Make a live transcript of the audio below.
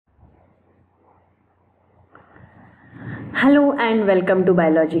Hello and welcome to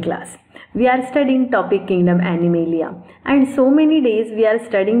biology class. We are studying topic kingdom Animalia, and so many days we are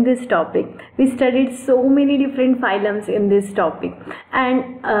studying this topic. We studied so many different phylums in this topic,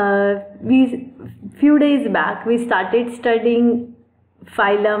 and few days back we started studying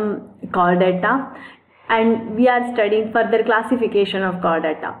phylum Chordata, and we are studying further classification of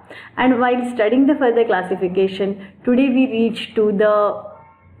Chordata. And while studying the further classification, today we reach to the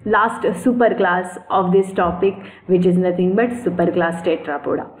last superclass of this topic, which is nothing but superclass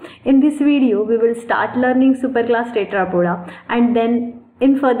Tetrapoda. In this video we will start learning superclass Tetrapoda, and then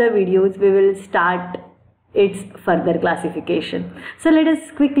in further videos we will start its further classification. So let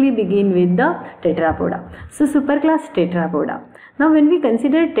us quickly begin with the Tetrapoda. So superclass Tetrapoda. Now when we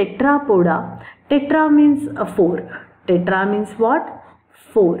consider Tetrapoda, tetra means 4. Tetra means what?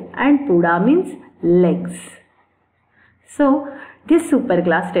 4, and poda means legs. So this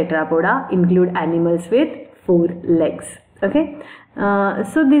superclass Tetrapoda include animals with 4 legs. Okay,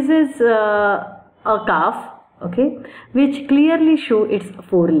 so this is a calf, okay, which clearly show its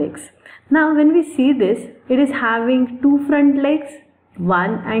 4 legs. Now when we see this, it is having 2 front legs,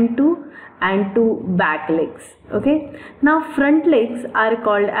 1 and 2, and 2 back legs. Okay, now front legs are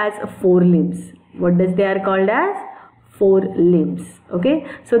called as 4 limbs. What does they are called as? 4 limbs. Okay,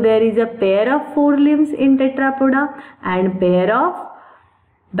 so there is a pair of 4 limbs in Tetrapoda, and pair of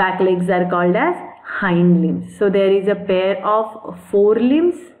back legs are called as hind limbs. So there is a pair of 4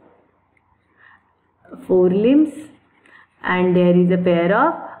 limbs, and there is a pair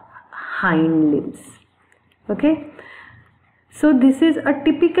of hind limbs. Okay, so this is a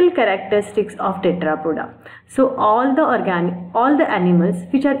typical characteristics of Tetrapoda. So all the animals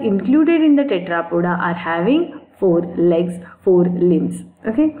which are included in the Tetrapoda are having 4 legs, 4 limbs.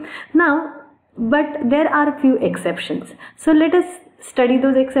 Okay, now but there are few exceptions. So let us study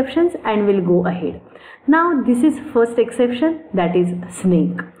those exceptions and we'll go ahead. Now this is first exception, that is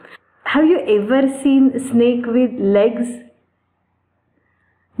snake. Have you ever seen snake with legs?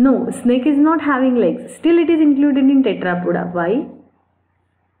 No, snake is not having legs. Still it is included in Tetrapoda. Why?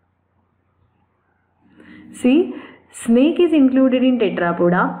 See, snake is included in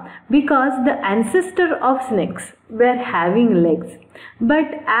Tetrapoda because the ancestor of snakes were having legs. But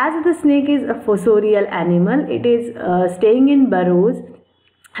as the snake is a fossorial animal, it is staying in burrows,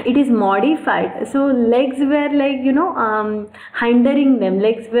 it is modified. So legs were like, hindering them.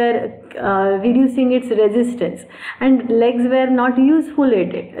 Legs were reducing its resistance, and legs were not useful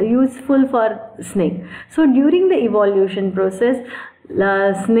for snake. So during the evolution process,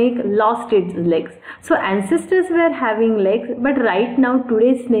 snake lost its legs. So ancestors were having legs, but right now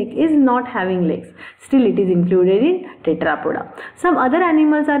today's snake is not having legs. Still it is included in Tetrapoda. Some other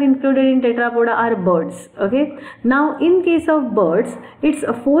animals are included in Tetrapoda are birds. Okay, now in case of birds, its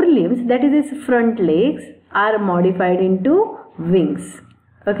 4 limbs, that is its front legs, are modified into wings.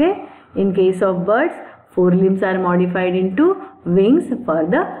 Okay, in case of birds, 4 limbs are modified into wings for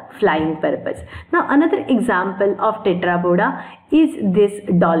the flying purpose. Now another example of Tetrapoda is this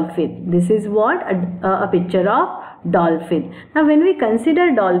dolphin. This is what? A picture of dolphin. Now when we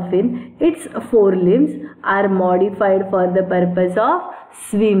consider dolphin, its 4 limbs are modified for the purpose of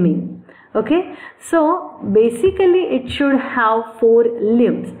swimming. Okay, so basically it should have 4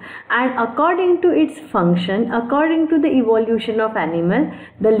 limbs, and according to its function, according to the evolution of animal,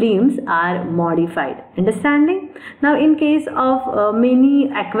 the limbs are modified. Understanding? Now in case of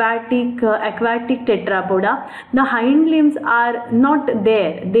many aquatic Tetrapoda, the hind limbs are not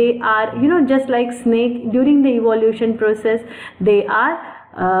there. They are, just like snake, during the evolution process they are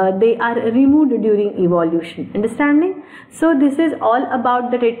removed during evolution. Understanding? So this is all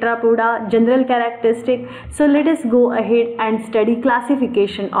about the Tetrapoda general characteristic. So let us go ahead and study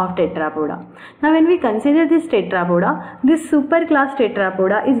classification of Tetrapoda. Now when we consider this Tetrapoda, this superclass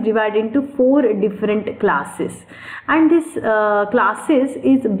Tetrapoda is divided into 4 different classes, and this classes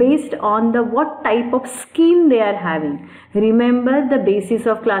is based on the what type of skin they are having. Remember the basis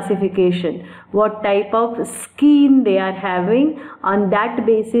of classification, what type of skin they are having. On that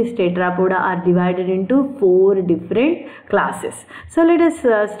basis Tetrapoda are divided into 4 different classes. So let us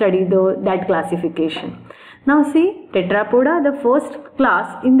study that classification. Now see, Tetrapoda, the first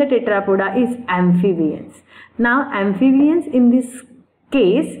class in the Tetrapoda is amphibians. Now amphibians, in this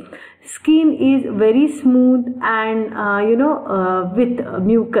case, skin is very smooth and with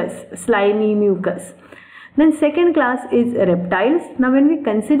mucus, slimy mucus. Then second class is reptiles. Now when we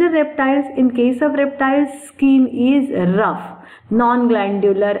consider reptiles, in case of reptiles, skin is rough,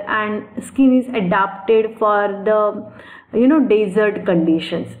 non-glandular, and skin is adapted for the desert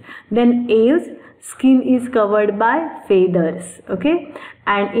conditions. Then aves, skin is covered by feathers. Okay,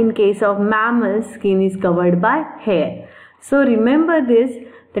 and in case of mammals, skin is covered by hair. So remember this,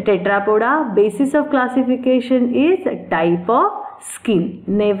 the Tetrapoda basis of classification is a type of skin.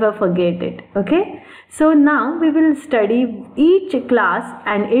 Never forget it. Okay. So now we will study each class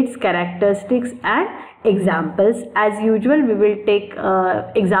and its characteristics and examples. As usual, we will take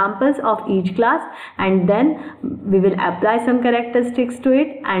examples of each class and then we will apply some characteristics to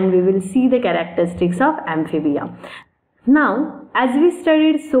it and we will see the characteristics of Amphibia. Now, as we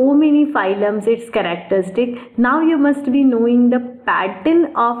studied so many phylums, its characteristic, now you must be knowing the pattern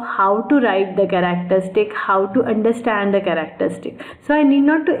of how to write the characteristic, how to understand the characteristic. So I need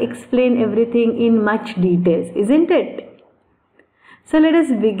not to explain everything in much details, isn't it? So let us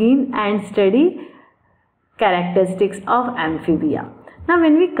begin and study characteristics of Amphibia. Now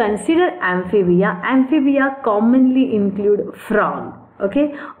when we consider Amphibia, Amphibia commonly include frog.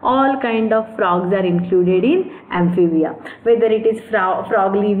 Okay, all kind of frogs are included in Amphibia, whether it is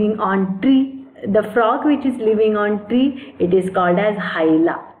frog living on tree. The frog which is living on tree, it is called as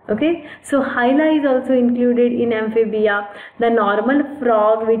Hyla. Okay, so Hyla is also included in Amphibia. The normal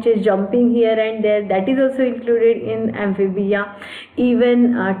frog which is jumping here and there, that is also included in Amphibia.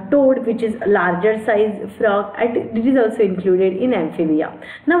 Even toad, which is a larger size frog, it is also included in Amphibia.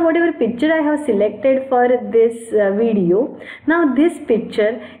 Now whatever picture I have selected for this video, now this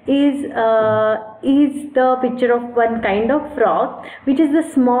picture is the picture of one kind of frog which is the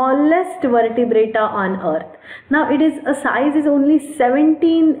smallest vertebrata on earth. Now its size is only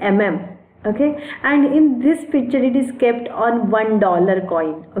 17 mm. Okay, and in this picture it is kept on $1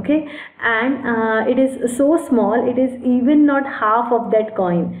 coin. Okay, and it is so small, it is even not half of that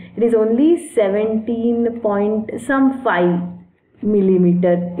coin. It is only 17.5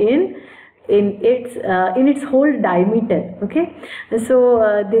 millimeter in its whole diameter. Okay, so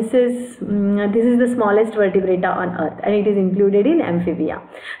this is the smallest vertebrata on earth and it is included in Amphibia.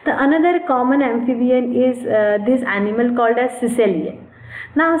 The another common amphibian is this animal called as Caecilian.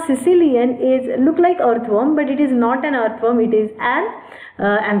 Now Caecilian look like earthworm, but it is not an earthworm, it is an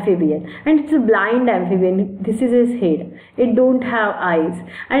amphibian, and it's a blind amphibian. This is his head. It don't have eyes,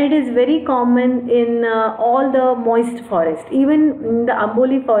 and it is very common in all the moist forest. Even in the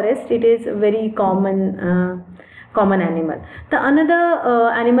Amboli forest, it is very common animal. The another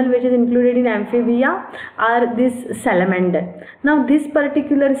animal which is included in Amphibia are this salamander. Now this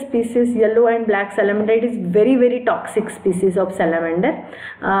particular species, yellow and black salamander, it is very toxic species of salamander,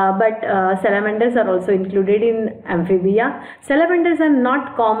 but salamanders are also included in Amphibia. Salamanders are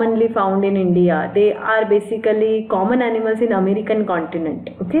not commonly found in India. They are basically common animals in American continent.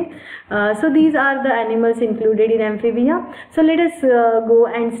 Okay, so these are the animals included in Amphibia. So let us go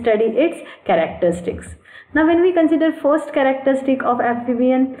and study its characteristics. Now when we consider first characteristic of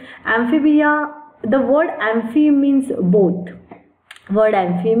Amphibia, the word amphi means both. Word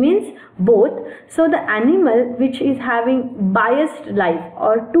amphi means both. So the animal which is having biased life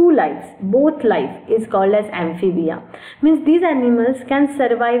or two lives, both life, is called as Amphibia. Means these animals can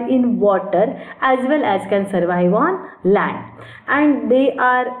survive in water as well as can survive on land, and they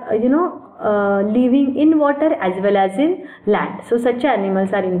are living in water as well as in land. So such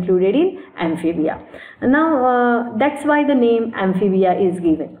animals are included in Amphibia. Now that's why the name Amphibia is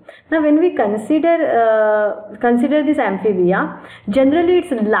given. Now when we consider this Amphibia, generally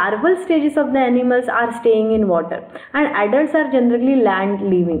its larval stages of the animals are staying in water and adults are generally land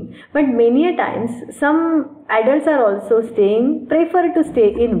living, but many a times some adults are also prefer to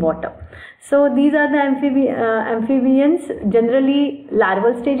stay in water. So these are the amphibians. Generally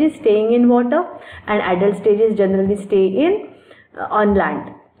larval stages staying in water and adult stages generally stay in on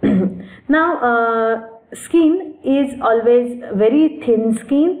land. Now skin is always very thin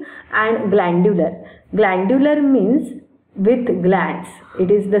skin and glandular. Glandular means with glands. It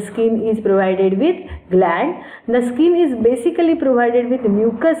is the skin is provided with gland. The skin is basically provided with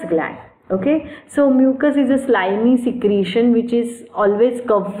mucus gland. Okay, so mucus is a slimy secretion which is always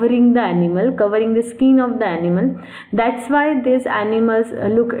covering the animal, covering the skin of the animal. That's why these animals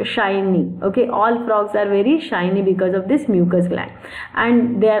look shiny. Okay, all frogs are very shiny because of this mucus gland,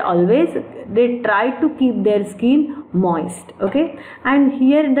 and they try to keep their skin moist. Okay, and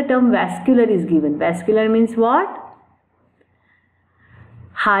here the term vascular is given. Vascular means what?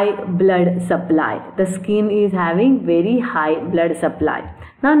 High blood supply. The skin is having very high blood supply.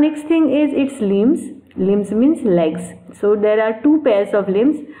 Now next thing is its limbs. Limbs means legs. So there are two pairs of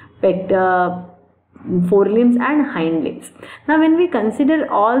limbs, forelimbs and hind limbs. Now when we consider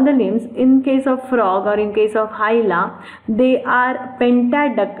all the limbs, in case of frog or in case of Hyla, they are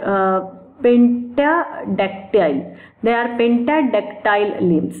pentadactyl. They are pentadactyl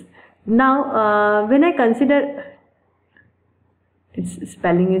limbs. Now when I consider, its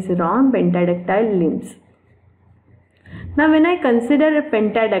spelling is wrong, pentadactyl limbs. Now when I consider a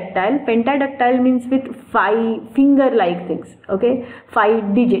pentadactyl means with 5 finger like things, okay,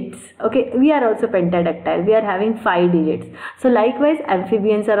 5 digits, okay, we are also pentadactyl, we are having 5 digits. So likewise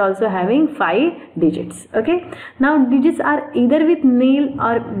amphibians are also having 5 digits, okay. Now digits are either with nail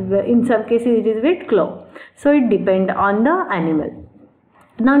or in some cases it is with claw, so it depends on the animal.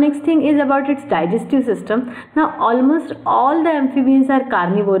 Now next thing is about its digestive system. Now almost all the amphibians are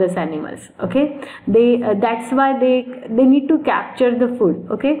carnivorous animals, okay. That's why they need to capture the food,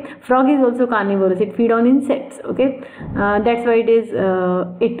 okay. Frog is also carnivorous, it feed on insects, okay. That's why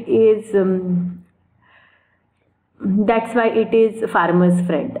that's why it is farmer's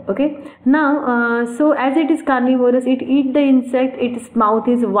friend, okay. Now so as it is carnivorous, it eat the insect, its mouth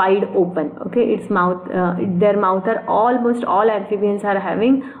is wide open, okay. Its mouth, their mouth are, almost all amphibians are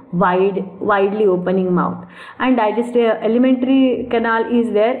having widely opening mouth, and digestive alimentary canal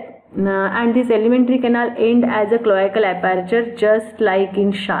is there, and this alimentary canal end as a cloacal aperture just like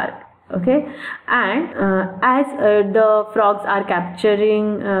in shark, okay. And as the frogs are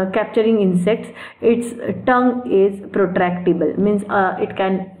capturing insects, its tongue is protractable, means it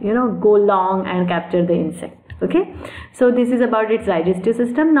can go long and capture the insect, okay. So this is about its digestive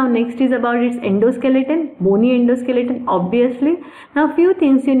system. Now next is about its endoskeleton, bony endoskeleton, obviously. Now few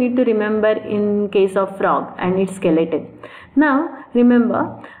things you need to remember in case of frog and its skeleton. Now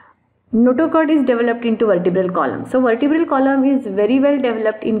remember, notochord is developed into vertebral column. So vertebral column is very well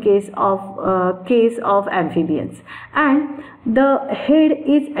developed in case of amphibians, and the head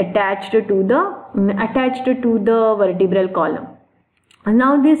is attached to the vertebral column.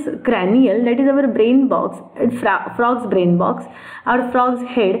 Now this cranial, that is our brain box, frog's brain box or frog's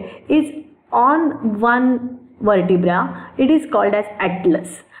head, is on one vertebra. It is called as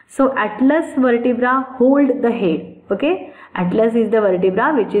atlas. So atlas vertebra hold the head, okay. Atlas is the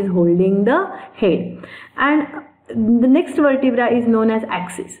vertebra which is holding the head, and the next vertebra is known as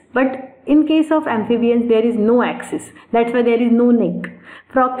axis. But in case of amphibians there is no axis, that's why there is no neck.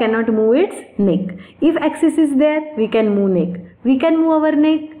 Frog cannot move its neck. If axis is there, we can move neck. We can move our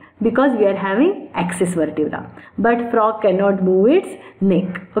neck because we are having axis vertebra, but frog cannot move its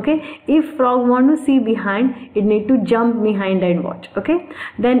neck, okay. If frog want to see behind, it need to jump behind and watch, okay.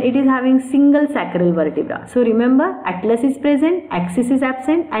 Then it is having single sacral vertebra. So remember, atlas is present, axis is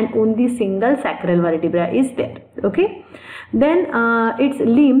absent, and only single sacral vertebra is there, okay. Then its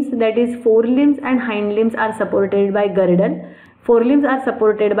limbs, that is forelimbs and hind limbs, are supported by girdle. Forelimbs are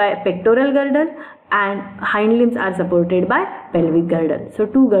supported by pectoral girdle and hind limbs are supported by pelvic girdle. So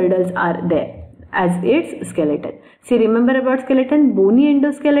 2 girdles are there as its skeleton. See, remember about skeleton: bony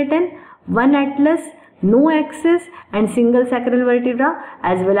endoskeleton, 1 atlas, no axis, and single sacral vertebra,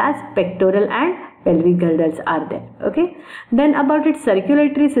 as well as pectoral and pelvic girdles are there, okay. Then about its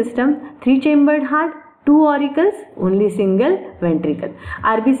circulatory system: 3-chambered heart, 2 auricles, only single ventricle.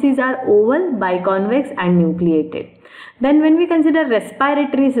 RBCs are oval, biconvex and nucleated. Then when we consider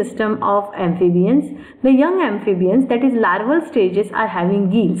respiratory system of amphibians, the young amphibians, that is larval stages, are having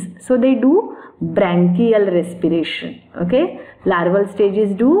gills. So they do branchial respiration, okay. Larval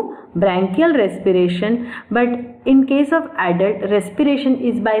stages do branchial respiration, but in case of adult, respiration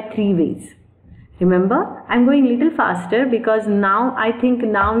is by 3 ways. Remember, I am going little faster because now I think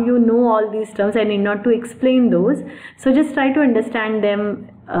now you know all these terms. I need not to explain those. So just try to understand them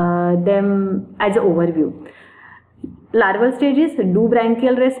as an overview. Larval stages do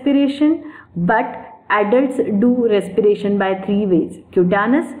branchial respiration, but adults do respiration by 3 ways.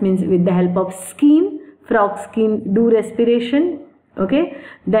 Cutaneous means with the help of skin, frog skin do respiration, okay.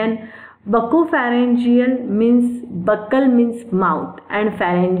 Then buccopharyngeal means, buccal means mouth and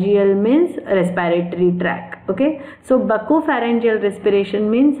pharyngeal means respiratory tract, okay. So buccopharyngeal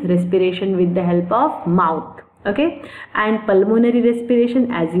respiration means respiration with the help of mouth, okay, and pulmonary respiration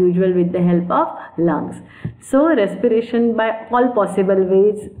as usual with the help of lungs. So respiration by all possible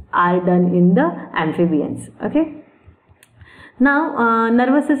ways are done in the amphibians, okay. Now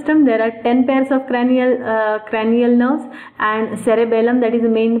nervous system, there are 10 pairs of cranial nerves, and cerebellum, that is the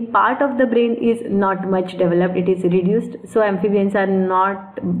main part of the brain, is not much developed, it is reduced. So amphibians are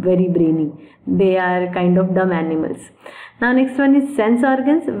not very brainy, they are kind of dumb animals. Now next one is sense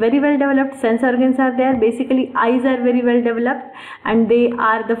organs. Very well developed sense organs are there. Basically eyes are very well developed, and they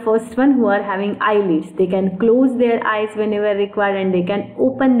are the first one who are having eyelids. They can close their eyes whenever required and they can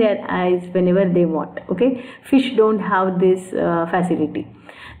open their eyes whenever they want, okay. Fish don't have this facility.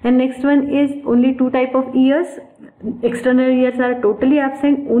 Then next one is only 2 type of ears. External ears are totally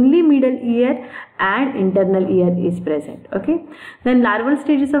absent, only middle ear and internal ear is present, okay. Then larval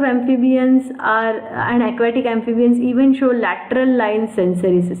stages of amphibians are, and aquatic amphibians even show lateral line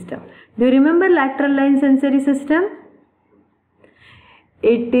sensory system. Do you remember lateral line sensory system?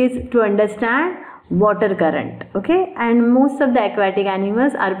 it is to understand water current, okay, and most of the aquatic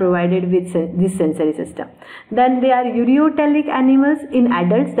animals are provided with this sensory system. Then they are ureotelic animals in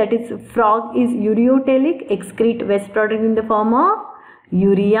adults, that is frog is ureotelic, excrete waste product in the form of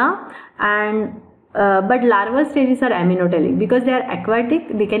urea, and but larval stages are aminotelic. Because they are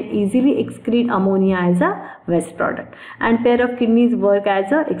aquatic, they can easily excrete ammonia as a waste product, and pair of kidneys work as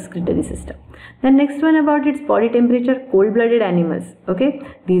a excretory system. The next one about its body temperature, cold-blooded animals, okay,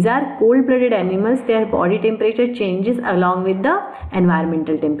 these are cold-blooded animals. Their body temperature changes along with the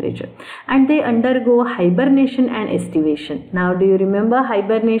environmental temperature, and they undergo hibernation and estivation. Now do you remember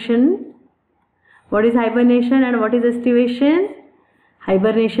hibernation? What is hibernation and what is estivation?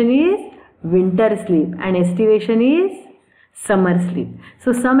 Hibernation is winter sleep and estivation is summer sleep.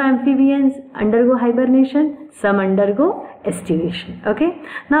 So some amphibians undergo hibernation, some undergo estivation, okay.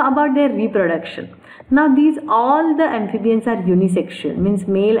 Now about their reproduction. Now these all the amphibians are unisexual, means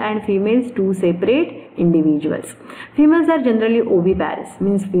male and females, two separate individuals. Females are generally oviparous,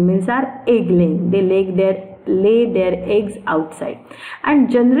 means females are egg laying, they lay their eggs outside,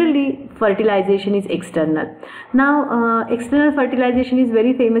 and generally fertilization is external. Now external fertilization is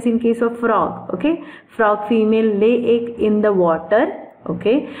very famous in case of frog, okay. Frog female lay egg in the water,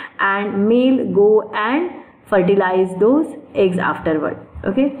 okay, and male go and fertilize those eggs afterward,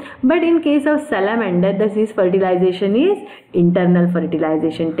 okay. But in case of salamander, this fertilization is internal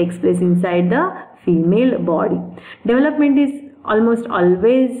fertilization, takes place inside the female body. Development is almost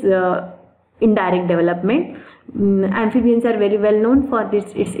always indirect development. Amphibians are very well known for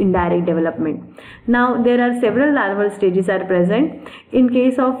its indirect development. Now there are several larval stages are present. In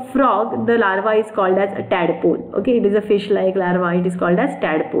case of frog, the larva is called as a tadpole, okay, it is a fish like larva, it is called as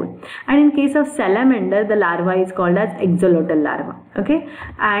tadpole. And in case of salamander, the larva is called as axolotl larva, okay,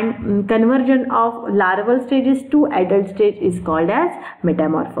 and conversion of larval stages to adult stage is called as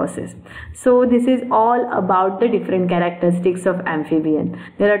metamorphosis. So this is all about the different characteristics of amphibian.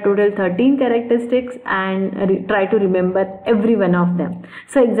 There are total 13 characteristics, and try to remember every one of them.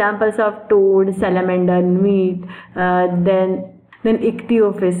 So examples of toad, salamander, newt, then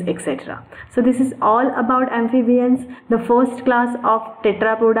ichthyophis, etc. So this is all about amphibians, the first class of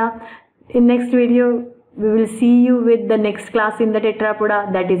Tetrapoda. In next video we will see you with the next class in the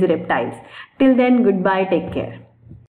Tetrapoda, that is reptiles. Till then, goodbye, take care.